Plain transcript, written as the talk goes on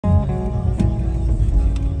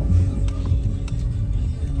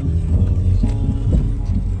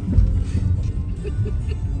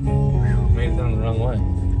wrong way.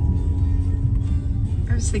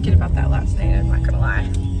 I was thinking about that last night, I'm not gonna lie.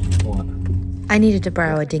 What? I needed to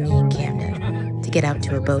borrow a dinghy in Camden to get out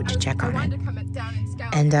to a boat to check on it.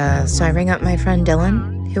 And so I rang up my friend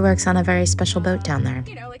Dylan, who works on a very special boat down there.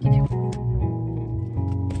 You know, like you do.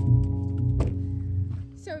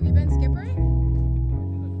 So have you been skippering?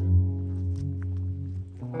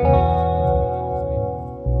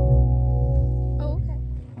 Oh, okay.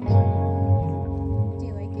 Do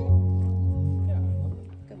you like it? Yeah, I love it.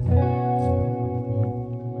 Good.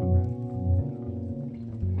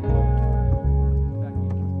 Oh, I didn't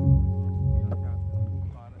know Becky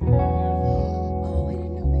bought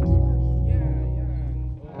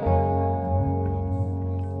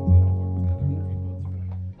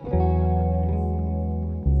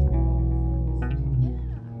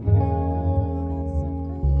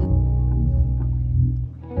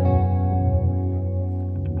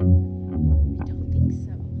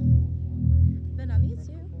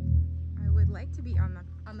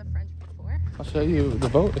I'll show you the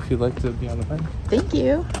boat if you'd like to be on the plane. Thank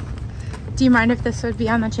you. Do you mind if this would be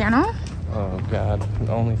on the channel? Oh God,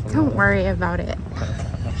 only from Don't worry about it. Barry,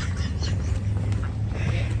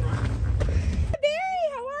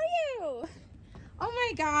 how are you? Oh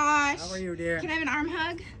my gosh. How are you, dear? Can I have an arm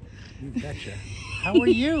hug? You betcha. How are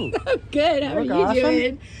you? I'm good. How are you awesome.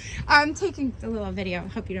 doing? I'm taking a little video.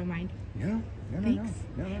 Hope you don't mind. No.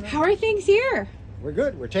 How are things here? We're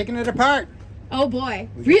good. We're taking it apart. Oh boy.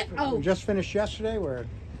 We just finished yesterday. We're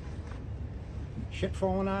shit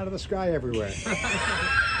falling out of the sky everywhere.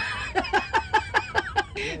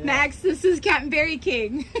 Max, this is Captain Barry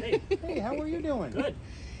King. Hey, how are you doing? Good.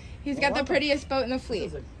 He's got the prettiest boat in the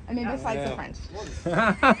fleet. I mean, besides the French.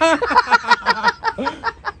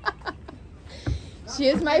 She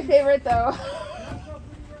is my favorite, though.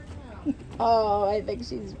 Oh, I think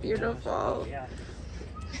she's beautiful. Yeah.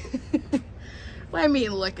 I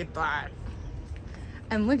mean, look at that.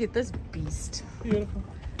 And look at this beast. Beautiful.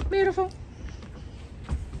 Beautiful.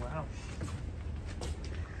 Wow.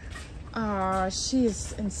 Oh,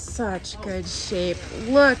 she's in such good shape.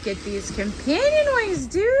 Look at these companion wings,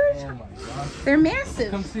 dude. Oh my gosh. They're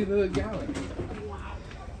massive. Come see the galley.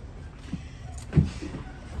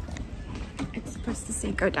 It's supposed to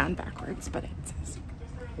say go down backwards, but it says...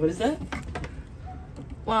 What is that?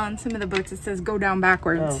 Well, on some of the boats it says go down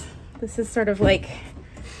backwards. Oh. This is sort of like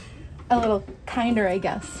a little kinder, I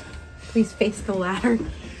guess. Please face the ladder.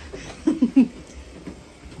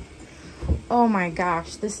 Oh my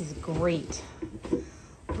gosh, this is great.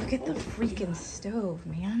 Look at the freaking stove,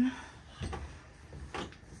 man.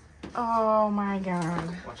 Oh my god.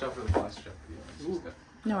 Watch out for the glass jet.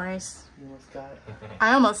 No worries. You almost got it.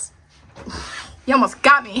 I almost... You almost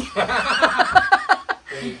got me.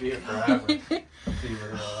 You'd be here forever. This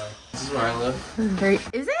is where I live. This is great.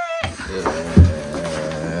 Is it?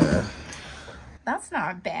 Yeah. That's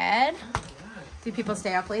not bad. Do people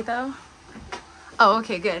stay up late though? Oh,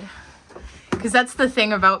 okay, good. Because that's the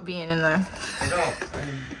thing about being in the... I don't.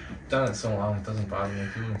 I've done it so long, it doesn't bother me.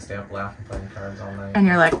 People can stay up laughing, playing cards all night. And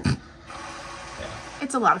you're like... Yeah.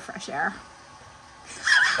 It's a lot of fresh air.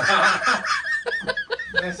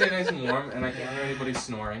 And I stay nice and warm, and I can't hear anybody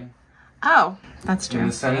snoring. Oh, that's In true.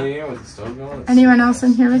 this time of the year with the stove going. It's Anyone else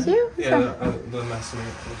in here with you? Yeah, the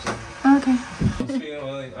messmate. Okay. Speaking of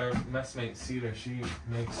Lily, our messmate Cedar, she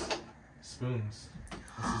makes spoons.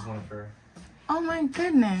 This is one of her Oh my spoons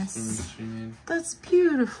goodness. she made. That's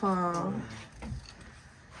beautiful.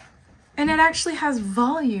 And it actually has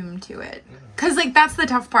volume to it. Because, like, that's the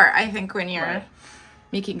tough part, I think, when you're Right.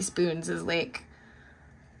 making spoons is, like...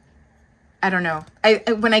 I don't know.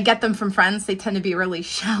 When I get them from friends, they tend to be really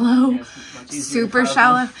shallow. Yeah, it's much easier to Super carve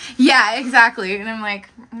shallow. them. Yeah, exactly. And I'm like,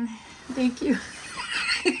 thank you.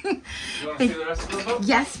 You want to see the rest of the boat?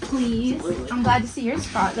 Yes, please. I'm glad to see your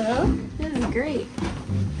spot, though. This is great.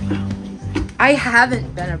 I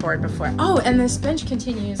haven't been aboard before. Oh, and this bench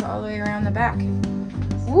continues all the way around the back.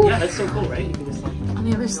 Ooh. Yeah, that's so cool, right? You can just like On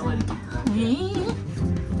the other side.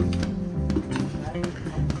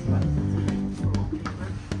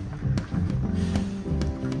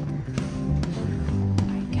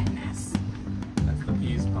 That's the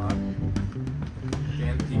peas pod.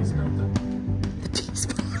 Dan Peas built it.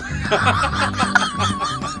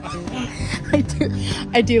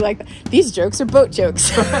 I do like that. These jokes are boat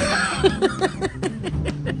jokes. Oh,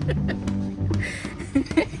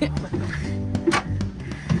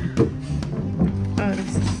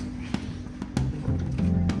 this is...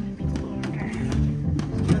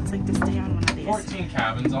 That's like to stay on one of these. 14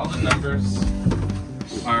 cabins. All the numbers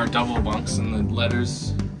are double bunks, and the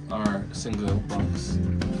letters are single bunks.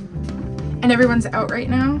 And everyone's out right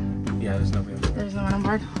now? Yeah, there's nobody on board. There's no one on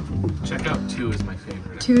board. Checkout 2 is my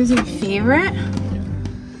favorite. 2 is your favorite?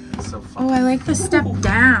 It's so fun. Oh, I like the step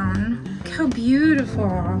down. Look how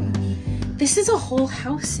beautiful. This is a whole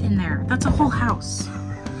house in there. That's a whole house.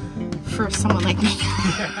 For someone like me.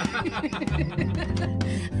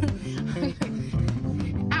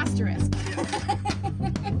 Asterisk.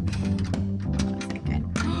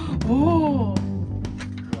 Oh.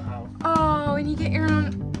 Wow. Oh, and you get your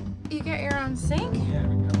own sink? Yeah,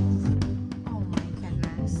 we go. Oh my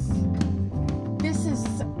goodness. This is,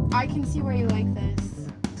 I can see why you like this.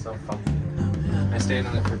 So fun. I stayed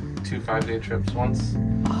on it for 2 5-day trips once.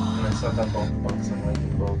 And I set up both bunks and like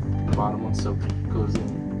both the bottom one so cozy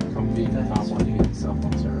and comfy. The top one you get cell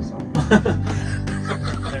phone service on.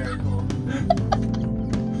 Very cool.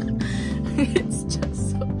 It's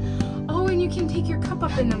just so, oh, and you can take your cup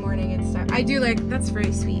up in the morning and stuff. I do like, that's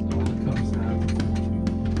very sweet. All the cups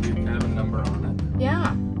have a number on it.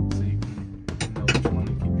 Yeah. So you can know which one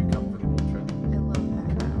to keep your cup for the whole trip. I love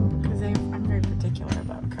that though, because I'm very particular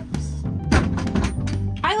about cups.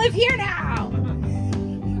 I live here now!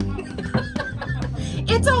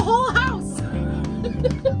 It's a whole house!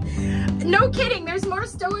 No kidding, there's more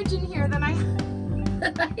stowage in here than I have.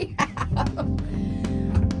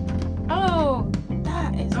 Oh,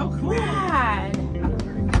 that is rad.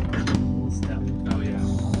 Step. Oh yeah.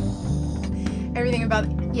 Everything about,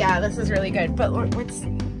 yeah, this is really good. But what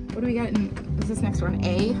do we got in, is this next one?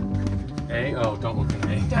 A? A? Oh, don't look at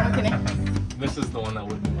A. Don't look at A. This is the one that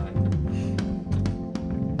would be mine.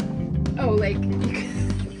 Oh, like, you could,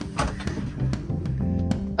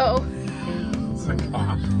 oh. It's like,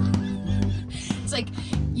 oh. It's like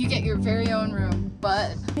you get your very own room,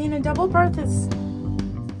 but I mean, a double berth is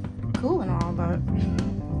cool and all, but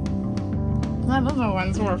the other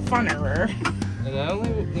ones were funner. And I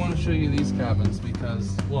only want to show you these cabins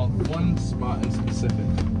because, well, one spot in specific.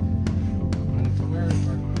 And where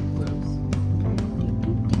lives?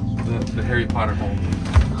 The Harry Potter home.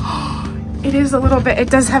 It is a little bit. It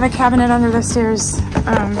does have a cabinet under the stairs.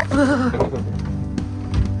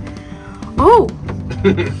 Oh.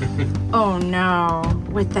 Oh no!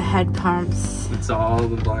 With the head pumps. It's all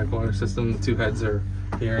the black water system. The 2 heads are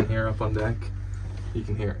here and here up on deck. You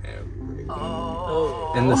can hear everything.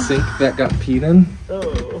 Oh. And the sink that got peed in.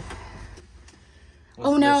 Oh.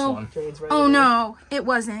 Oh no! This one. Drains right Oh in. no! It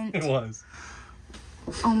wasn't. It was.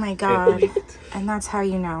 Oh my god! And that's how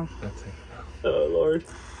you know. That's it. Oh Lord.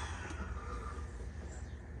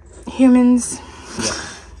 Humans.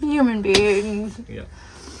 Yeah. Human beings. Yeah.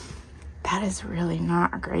 That is really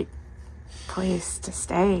not a great place to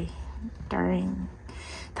stay during.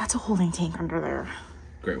 That's a holding tank under there.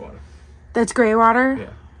 Great water. That's gray water?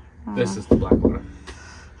 Yeah. This is the black water.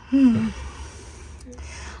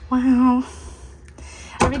 Wow.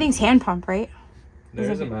 Everything's hand pump, right?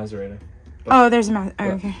 There's a macerator. Oh, there's a oh,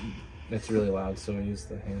 okay. It's really loud, so we use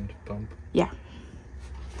the hand pump. Yeah.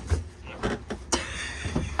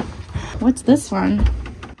 What's this one?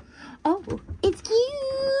 Oh, it's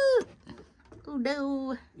cute. Oh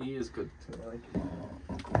no. E is good too. I like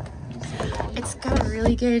it. It's got a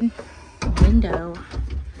really good window.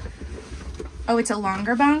 Oh, it's a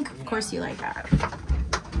longer bunk? Of course you like that.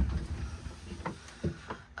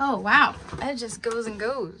 Oh, wow. That just goes and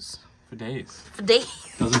goes. For days. For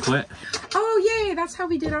days. Doesn't quit. Oh, yay. That's how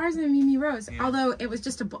we did ours in Mimi Rose. Yeah. Although it was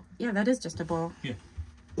just a bowl. Yeah, that is just a bowl. Yeah.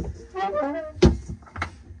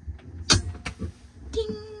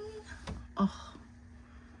 Ding. Oh.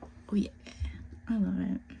 Oh, yeah. I love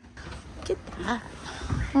it. Look at that.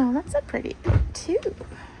 Oh, that's a pretty boat, too.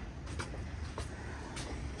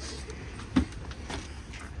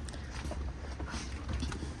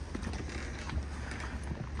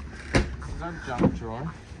 Is that junk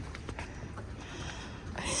drawer?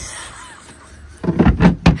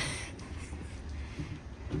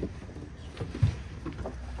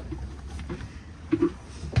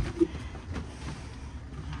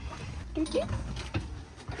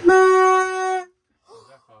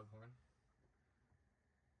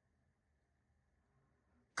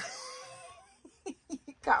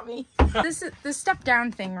 Got me. The step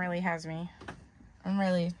down thing really has me. I'm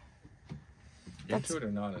really Into it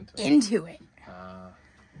or not into it? into it.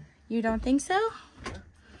 You don't think so?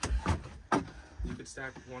 You could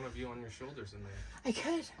stack one of you on your shoulders in there. I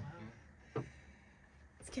could.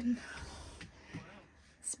 It's getting.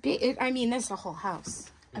 It's big. I mean, this is a whole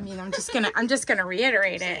house. I mean, I'm just gonna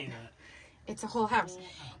reiterate it. It's a whole house.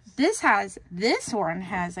 This one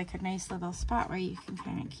has like a nice little spot where you can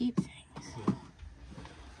kind of keep things.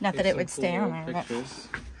 Not that it would stay on there, but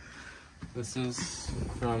This is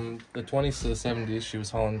from the 20s to the 70s. She was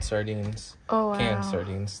hauling sardines. Oh, wow. Canned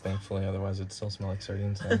sardines, thankfully. Otherwise, it'd still smell like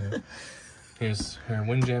sardines down here. Here's her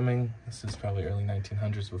windjamming. This is probably early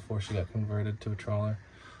 1900s before she got converted to a trawler.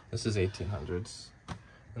 This is 1800s.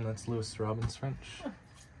 And that's Louis Robbins French.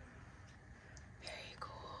 Very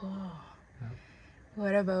cool. Yeah.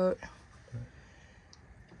 What about...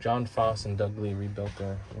 John Foss and Doug Lee rebuilt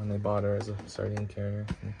her when they bought her as a sardine carrier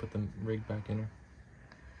and put the rig back in her.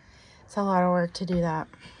 It's a lot of work to do that.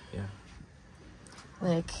 Yeah.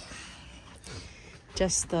 Like,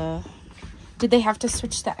 just the... Did they have to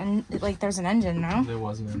switch the end? Like, there's an engine, no? There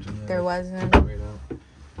was an engine there. There was an engine. Right out.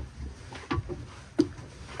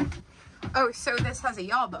 Oh, so this has a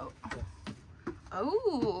yaw boat.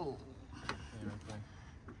 Oh. Yeah, right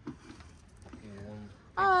there.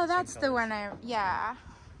 Oh, that's the one yeah.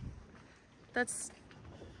 That's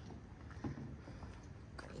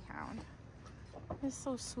Greyhound. It's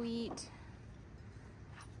so sweet.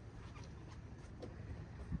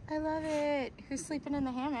 I love it. Who's sleeping in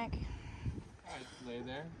the hammock? I lay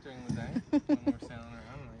there during the day when we're sailing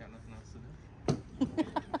around and I got nothing else to do.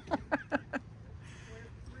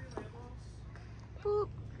 Boop.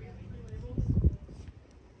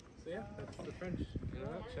 So yeah, that's the French in a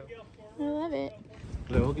nutshell. I love it.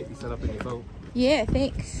 We'll get you set up in your boat. Yeah,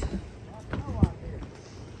 thanks.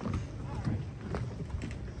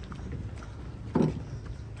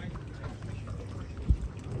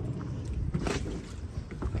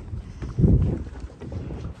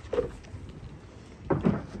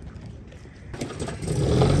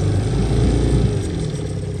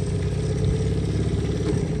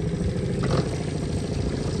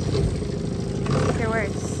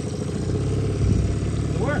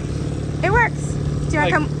 It works. Do you want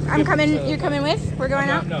to come? I'm coming. You're coming with? We're going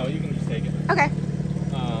out? No, you can just take it. Okay.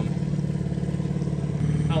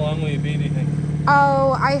 How long will you be, do you think?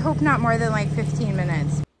 Oh, I hope not more than like 15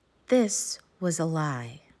 minutes. This was a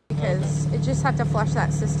lie. Because it just had to flush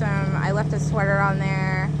that system. I left a sweater on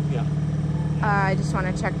there. Yeah. I just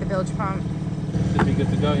want to check the bilge pump. Should be good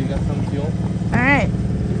to go. You got some fuel? All right.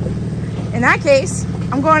 In that case,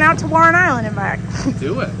 I'm going out to Warren Island and back.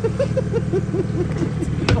 Do it. It's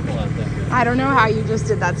beautiful out there. I don't know how you just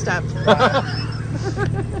did that step.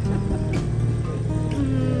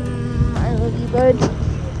 I love you, bud.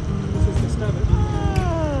 This is the stomach.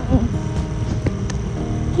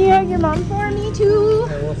 Can you hug your mom for me too?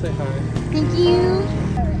 Okay, we'll say hi. Thank you.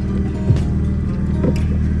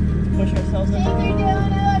 Push ourselves in. Thank you,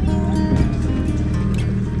 Dylan. I love you.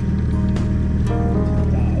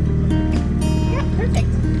 Yeah,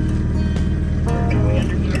 perfect. Way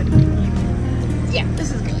under here. Yeah, this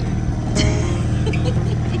is me.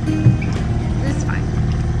 This is fine.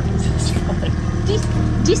 This is fun.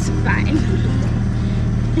 This is fine.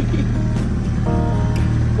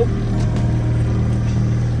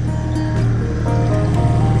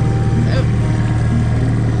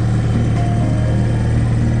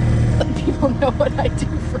 People know what I do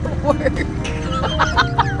for work.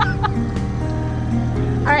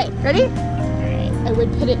 All right, ready? All right. I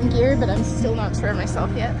would put it in gear, but I'm still not sure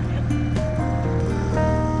myself yet.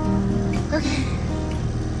 Okay.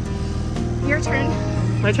 Your turn.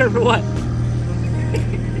 My turn for what?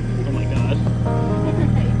 Oh my god.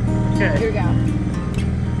 Okay. Here we go.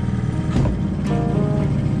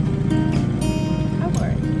 Go for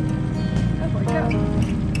it. Go for it. Go.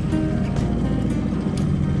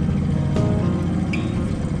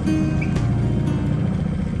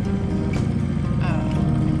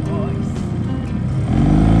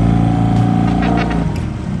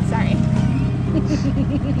 Sorry.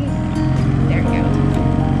 There we go.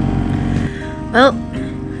 Well,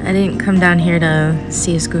 I didn't come down here to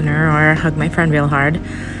see a schooner or hug my friend real hard.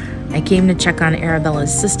 I came to check on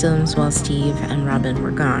Arabella's systems while Steve and Robin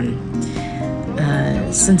were gone.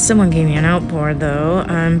 Since someone gave me an outboard, though,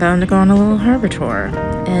 I'm bound to go on a little harbor tour,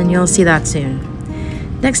 and you'll see that soon.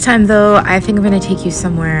 Next time, though, I think I'm going to take you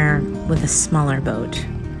somewhere with a smaller boat.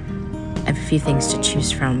 I have a few things to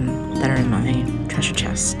choose from that are in my treasure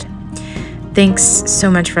chest. Thanks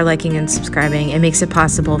so much for liking and subscribing. It makes it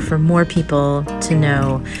possible for more people to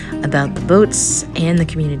know about the boats and the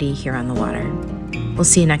community here on the water. We'll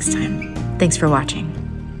see you next time. Thanks for watching.